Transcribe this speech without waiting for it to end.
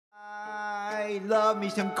I love me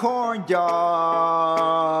some corn dogs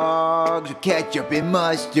with ketchup and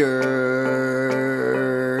mustard.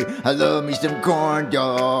 I love me some corn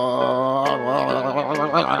dogs.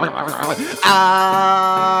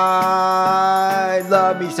 I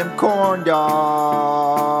love me some corn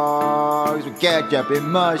dogs with ketchup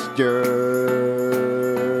and mustard.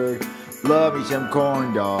 Love me some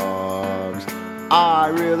corn dogs. I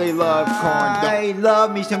really love corn dogs. I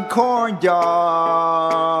love me some corn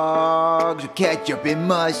dogs with ketchup and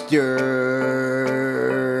mustard.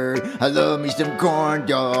 I love me some corn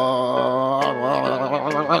dogs.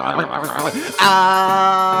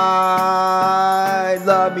 I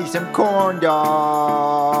love me some corn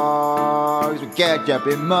dogs with ketchup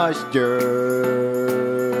and mustard.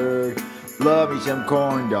 Love me some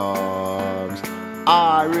corn dogs.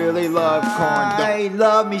 I really love corn dogs. I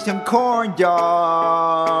love me some corn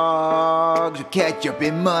dogs with ketchup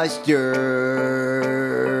and mustard.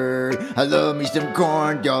 I love me some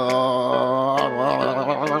corn dogs.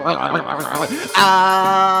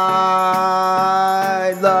 I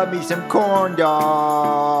love me some corn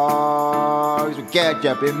dogs with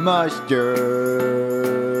ketchup and mustard.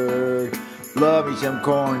 Love me some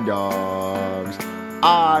corn dogs.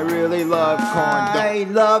 I really love corn dogs. I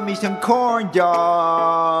love me some corn dogs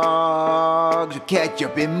with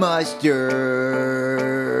ketchup and mustard.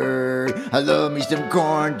 I love me some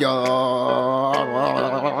corn dogs.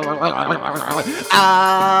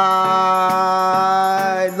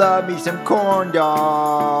 I love me some corn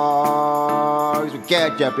dogs with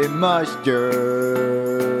ketchup and mustard.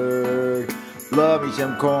 Love me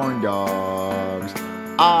some corn dogs.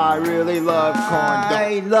 I really love corn dogs.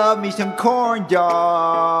 I love me some corn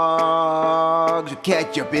dogs with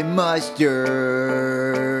ketchup and mustard.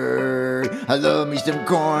 I love me some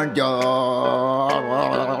corn dogs.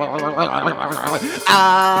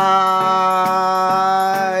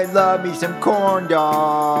 I love me some corn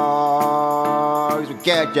dogs with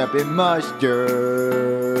ketchup and mustard.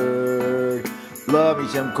 Love me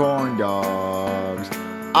some corn dogs.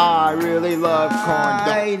 I really love corn dogs.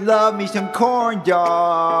 I love me some corn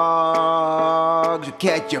dogs with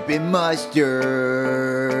ketchup and mustard.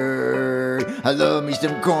 I love me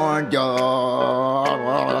some corn dogs.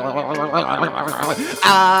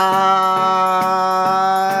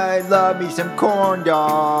 I love me some corn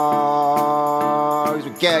dogs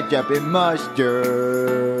with ketchup and mustard.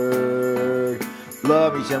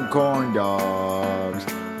 Love me some corn dogs.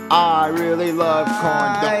 I really love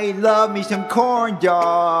corn dogs. I love me some corn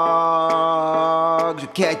dogs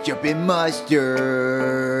with ketchup and mustard.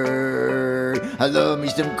 I love me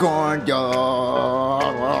some corn dogs.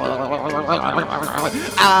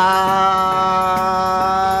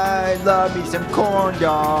 I love me some corn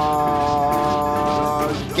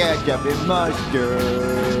dogs with ketchup and mustard.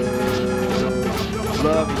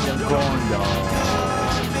 Love me some corn dogs.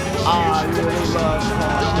 I really love corn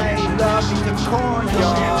dogs. I love me some corn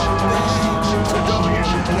dogs.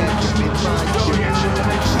 Ketchup and mustard.